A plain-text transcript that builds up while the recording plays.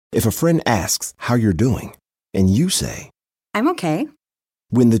If a friend asks how you're doing, and you say, I'm okay.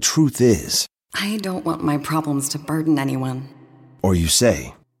 When the truth is, I don't want my problems to burden anyone. Or you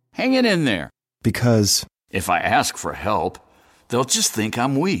say, Hang it in there. Because if I ask for help, they'll just think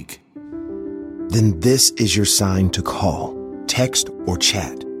I'm weak. Then this is your sign to call, text, or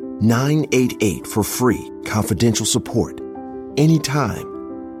chat 988 for free, confidential support. Anytime.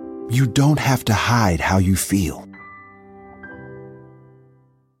 You don't have to hide how you feel.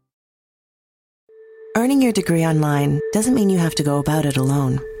 Earning your degree online doesn't mean you have to go about it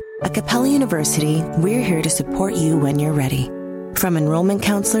alone. At Capella University, we're here to support you when you're ready. From enrollment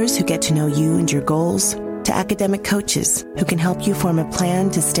counselors who get to know you and your goals, to academic coaches who can help you form a plan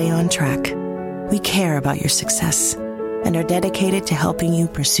to stay on track. We care about your success and are dedicated to helping you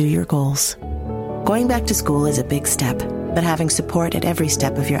pursue your goals. Going back to school is a big step, but having support at every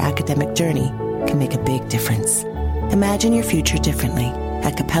step of your academic journey can make a big difference. Imagine your future differently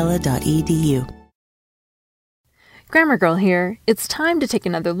at capella.edu. Grammar Girl here. It's time to take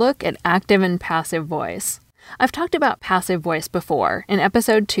another look at active and passive voice. I've talked about passive voice before in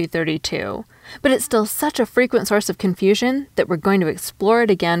episode 232, but it's still such a frequent source of confusion that we're going to explore it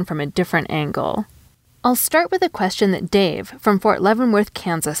again from a different angle. I'll start with a question that Dave from Fort Leavenworth,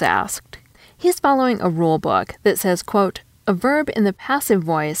 Kansas asked. He's following a rule book that says, quote, a verb in the passive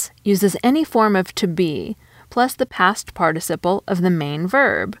voice uses any form of to be plus the past participle of the main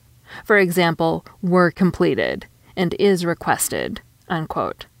verb. For example, were completed and is requested,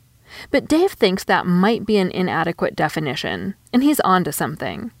 unquote. But Dave thinks that might be an inadequate definition, and he's onto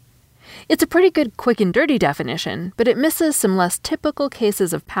something. It's a pretty good quick and dirty definition, but it misses some less typical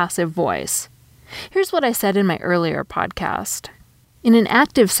cases of passive voice. Here's what I said in my earlier podcast. In an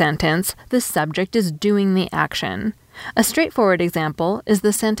active sentence, the subject is doing the action. A straightforward example is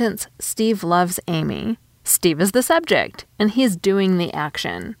the sentence, Steve loves Amy. Steve is the subject, and he's doing the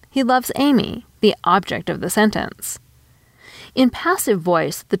action. He loves Amy, the object of the sentence. In passive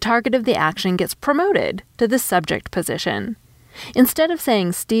voice, the target of the action gets promoted to the subject position. Instead of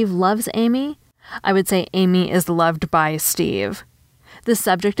saying Steve loves Amy, I would say Amy is loved by Steve. The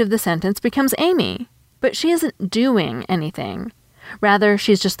subject of the sentence becomes Amy, but she isn't doing anything. Rather,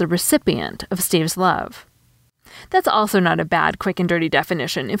 she's just the recipient of Steve's love. That's also not a bad, quick and dirty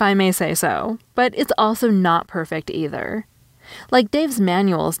definition, if I may say so, but it's also not perfect either. Like Dave's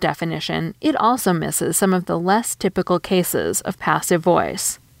manual's definition, it also misses some of the less typical cases of passive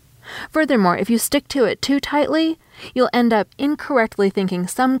voice. Furthermore, if you stick to it too tightly, you'll end up incorrectly thinking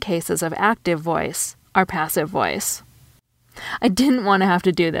some cases of active voice are passive voice. I didn't want to have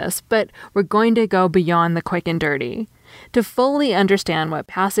to do this, but we're going to go beyond the quick and dirty. To fully understand what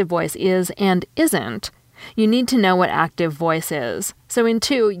passive voice is and isn't, you need to know what active voice is. So in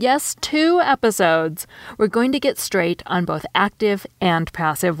two episodes, we're going to get straight on both active and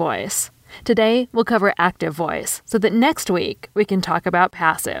passive voice. Today, we'll cover active voice, so that next week we can talk about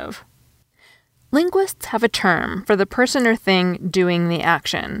passive. Linguists have a term for the person or thing doing the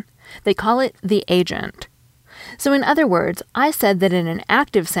action. They call it the agent. So in other words, I said that in an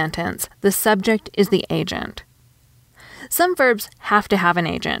active sentence, the subject is the agent. Some verbs have to have an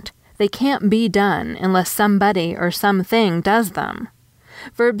agent. They can't be done unless somebody or something does them.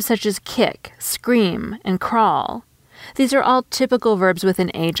 Verbs such as kick, scream, and crawl. These are all typical verbs with an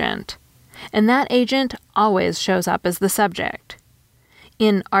agent. And that agent always shows up as the subject.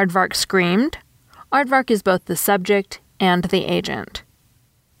 In Aardvark screamed, Aardvark is both the subject and the agent.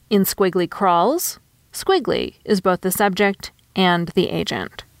 In Squiggly crawls, Squiggly is both the subject and the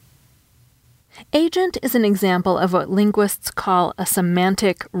agent. Agent is an example of what linguists call a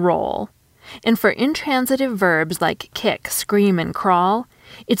semantic role. And for intransitive verbs like kick, scream, and crawl,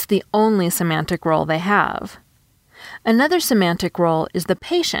 it's the only semantic role they have. Another semantic role is the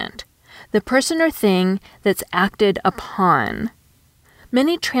patient, the person or thing that's acted upon.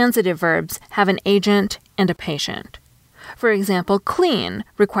 Many transitive verbs have an agent and a patient. For example, clean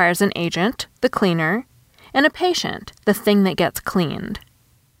requires an agent, the cleaner, and a patient, the thing that gets cleaned.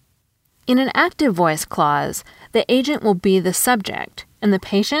 In an active voice clause, the agent will be the subject, and the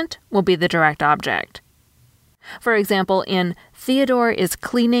patient will be the direct object. For example, in Theodore is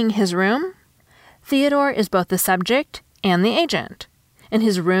cleaning his room, Theodore is both the subject and the agent, and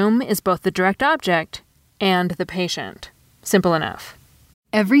his room is both the direct object and the patient. Simple enough.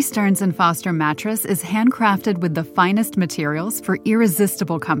 Every Stearns & Foster mattress is handcrafted with the finest materials for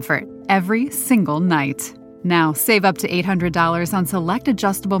irresistible comfort every single night. Now, save up to $800 on select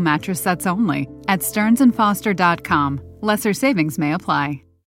adjustable mattress sets only at stearnsandfoster.com. Lesser savings may apply.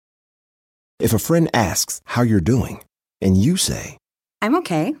 If a friend asks how you're doing, and you say, I'm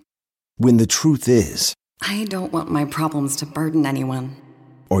okay. When the truth is, I don't want my problems to burden anyone.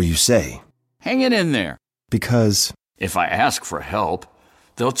 Or you say, Hang it in there. because If I ask for help,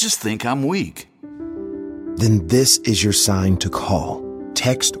 they'll just think I'm weak. then this is your sign to call,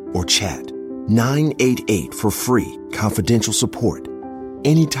 text, or chat 988 for free, confidential support.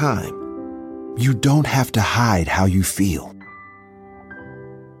 Anytime. You don't have to hide how you feel.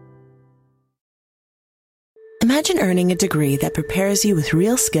 Imagine earning a degree that prepares you with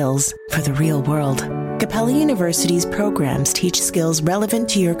real skills for the real world. Capella University's programs teach skills relevant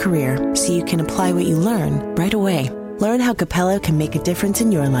to your career so you can apply what you learn right away. Learn how Capella can make a difference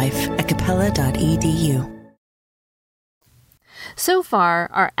in your life at capella.edu. So far,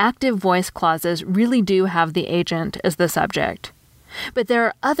 our active voice clauses really do have the agent as the subject. But there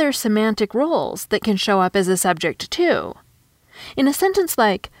are other semantic roles that can show up as a subject too. In a sentence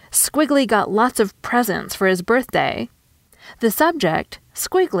like, Squiggly got lots of presents for his birthday, the subject,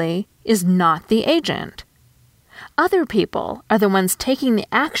 Squiggly, is not the agent. Other people are the ones taking the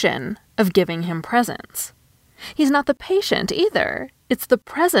action of giving him presents. He's not the patient either. It's the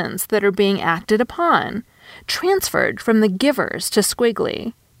presents that are being acted upon, transferred from the givers to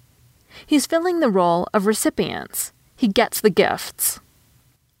Squiggly. He's filling the role of recipients. He gets the gifts.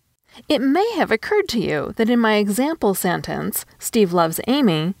 It may have occurred to you that in my example sentence, Steve loves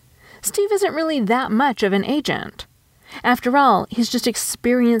Amy, Steve isn't really that much of an agent. After all, he's just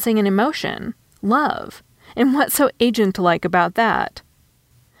experiencing an emotion, love, and what's so agent-like about that?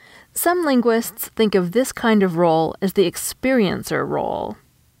 Some linguists think of this kind of role as the experiencer role.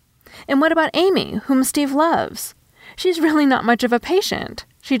 And what about Amy, whom Steve loves? She's really not much of a patient.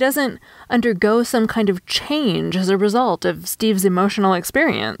 She doesn't undergo some kind of change as a result of Steve's emotional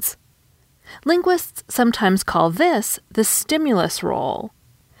experience. Linguists sometimes call this the stimulus role,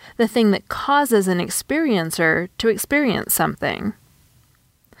 the thing that causes an experiencer to experience something.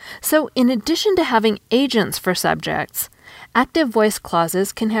 So, in addition to having agents for subjects, active voice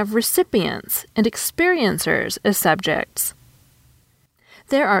clauses can have recipients and experiencers as subjects.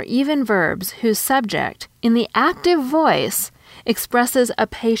 There are even verbs whose subject, in the active voice, expresses a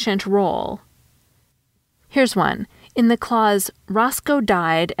patient role. Here's one. In the clause, Roscoe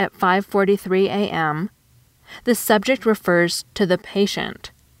died at 5:43 a.m., the subject refers to the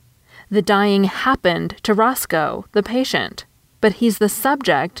patient. The dying happened to Roscoe, the patient, but he's the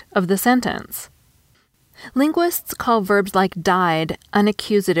subject of the sentence. Linguists call verbs like died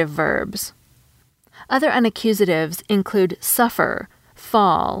unaccusative verbs. Other unaccusatives include suffer,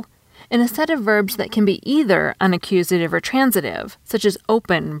 fall, and a set of verbs that can be either unaccusative or transitive, such as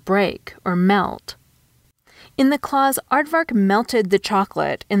open, break, or melt. In the clause, Aardvark melted the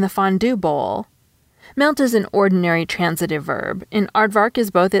chocolate in the fondue bowl, melt is an ordinary transitive verb, and Aardvark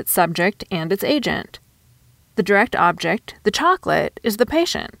is both its subject and its agent. The direct object, the chocolate, is the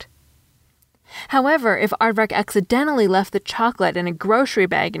patient. However, if Aardvark accidentally left the chocolate in a grocery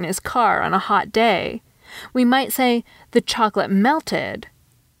bag in his car on a hot day, we might say, the chocolate melted.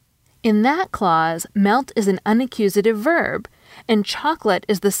 In that clause, melt is an unaccusative verb, and chocolate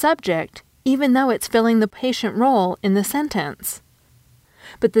is the subject, even though it's filling the patient role in the sentence.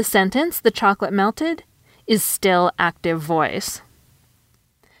 But the sentence, the chocolate melted, is still active voice.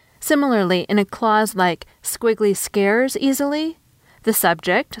 Similarly, in a clause like Squiggly scares easily, the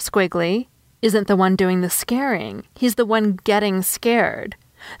subject, Squiggly, isn't the one doing the scaring. He's the one getting scared.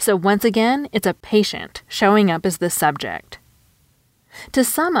 So once again, it's a patient showing up as the subject. To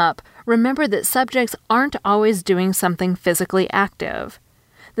sum up, remember that subjects aren't always doing something physically active.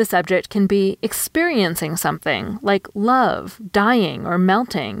 The subject can be experiencing something, like love, dying, or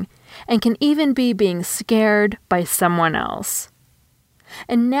melting, and can even be being scared by someone else.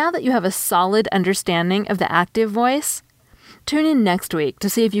 And now that you have a solid understanding of the active voice, tune in next week to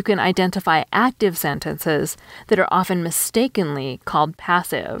see if you can identify active sentences that are often mistakenly called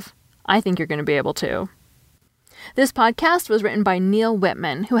passive. I think you're going to be able to. This podcast was written by Neil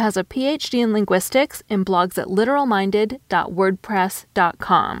Whitman, who has a PhD in linguistics and blogs at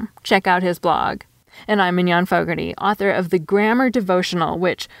literalminded.wordpress.com. Check out his blog. And I'm Mignon Fogarty, author of The Grammar Devotional,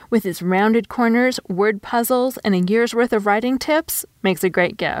 which, with its rounded corners, word puzzles, and a year's worth of writing tips, makes a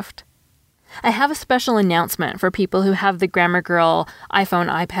great gift. I have a special announcement for people who have the Grammar Girl iPhone,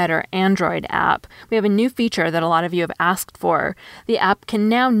 iPad, or Android app. We have a new feature that a lot of you have asked for. The app can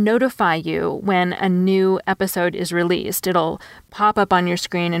now notify you when a new episode is released. It'll pop up on your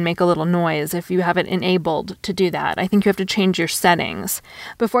screen and make a little noise if you have it enabled to do that. I think you have to change your settings.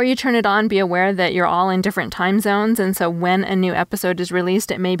 Before you turn it on, be aware that you're all in different time zones, and so when a new episode is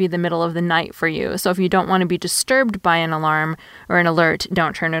released, it may be the middle of the night for you. So if you don't want to be disturbed by an alarm or an alert,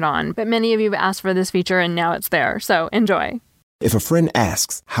 don't turn it on. But many of you have asked for this feature, and now it's there, so enjoy. If a friend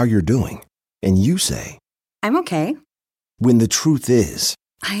asks how you're doing, and you say, I'm okay. when the truth is,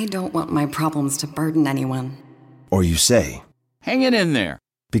 I don't want my problems to burden anyone. Or you say, Hang it in there.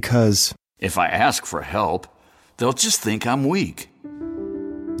 because If I ask for help, they'll just think I'm weak.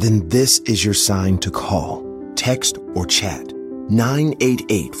 then this is your sign to call, text, or chat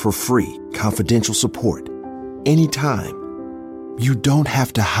 988 for free, confidential support. Anytime. You don't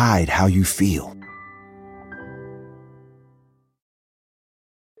have to hide how you feel.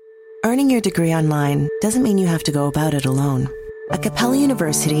 Earning your degree online doesn't mean you have to go about it alone. At Capella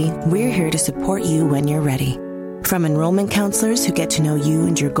University, we're here to support you when you're ready. From enrollment counselors who get to know you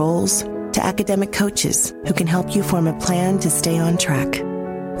and your goals, to academic coaches who can help you form a plan to stay on track.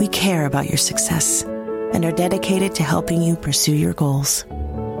 We care about your success and are dedicated to helping you pursue your goals.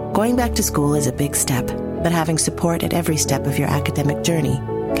 Going back to school is a big step, but having support at every step of your academic journey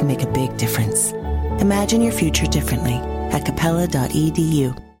can make a big difference. Imagine your future differently at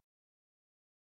capella.edu.